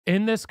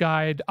In this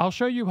guide, I'll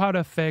show you how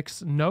to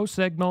fix no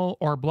signal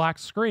or black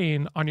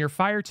screen on your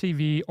Fire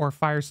TV or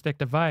Firestick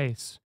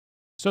device.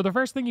 So the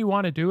first thing you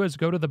want to do is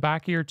go to the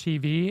back of your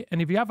TV, and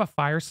if you have a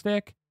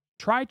Firestick,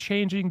 try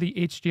changing the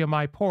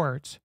HDMI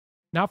port.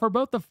 Now for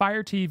both the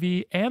Fire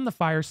TV and the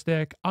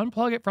Firestick,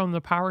 unplug it from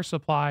the power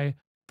supply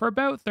for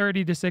about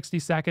 30 to 60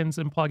 seconds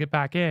and plug it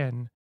back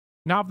in.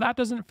 Now if that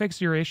doesn't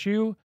fix your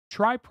issue,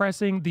 try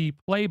pressing the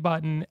play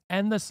button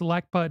and the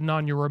select button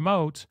on your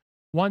remote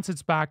once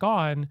it's back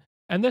on,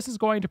 and this is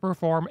going to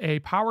perform a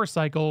power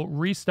cycle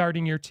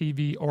restarting your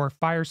TV or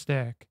Fire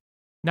Stick.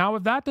 Now,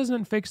 if that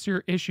doesn't fix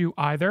your issue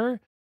either,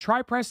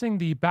 try pressing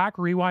the back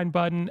rewind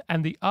button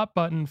and the up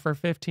button for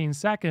 15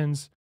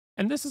 seconds,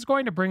 and this is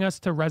going to bring us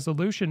to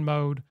resolution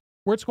mode,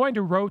 where it's going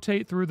to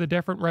rotate through the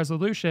different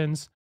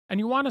resolutions, and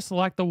you want to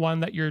select the one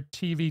that your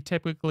TV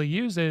typically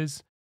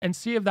uses and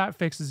see if that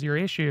fixes your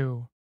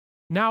issue.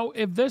 Now,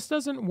 if this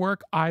doesn't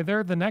work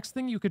either, the next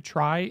thing you could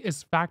try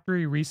is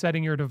factory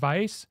resetting your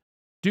device.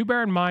 Do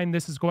bear in mind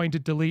this is going to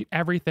delete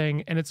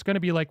everything, and it's going to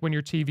be like when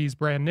your TV is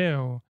brand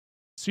new.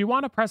 So you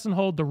want to press and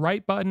hold the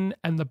right button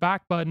and the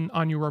back button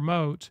on your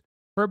remote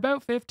for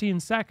about 15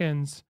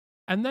 seconds,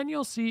 and then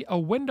you'll see a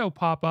window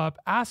pop up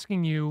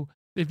asking you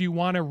if you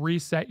want to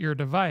reset your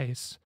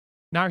device.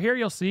 Now here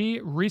you'll see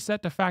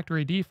reset to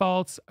factory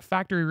defaults,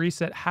 factory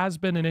reset has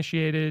been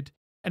initiated,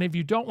 and if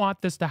you don't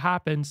want this to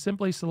happen,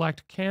 simply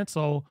select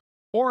cancel,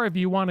 or if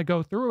you want to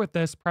go through with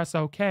this, press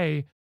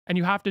OK, and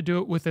you have to do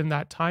it within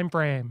that time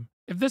frame.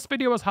 If this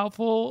video was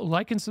helpful,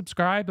 like and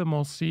subscribe, and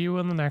we'll see you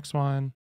in the next one.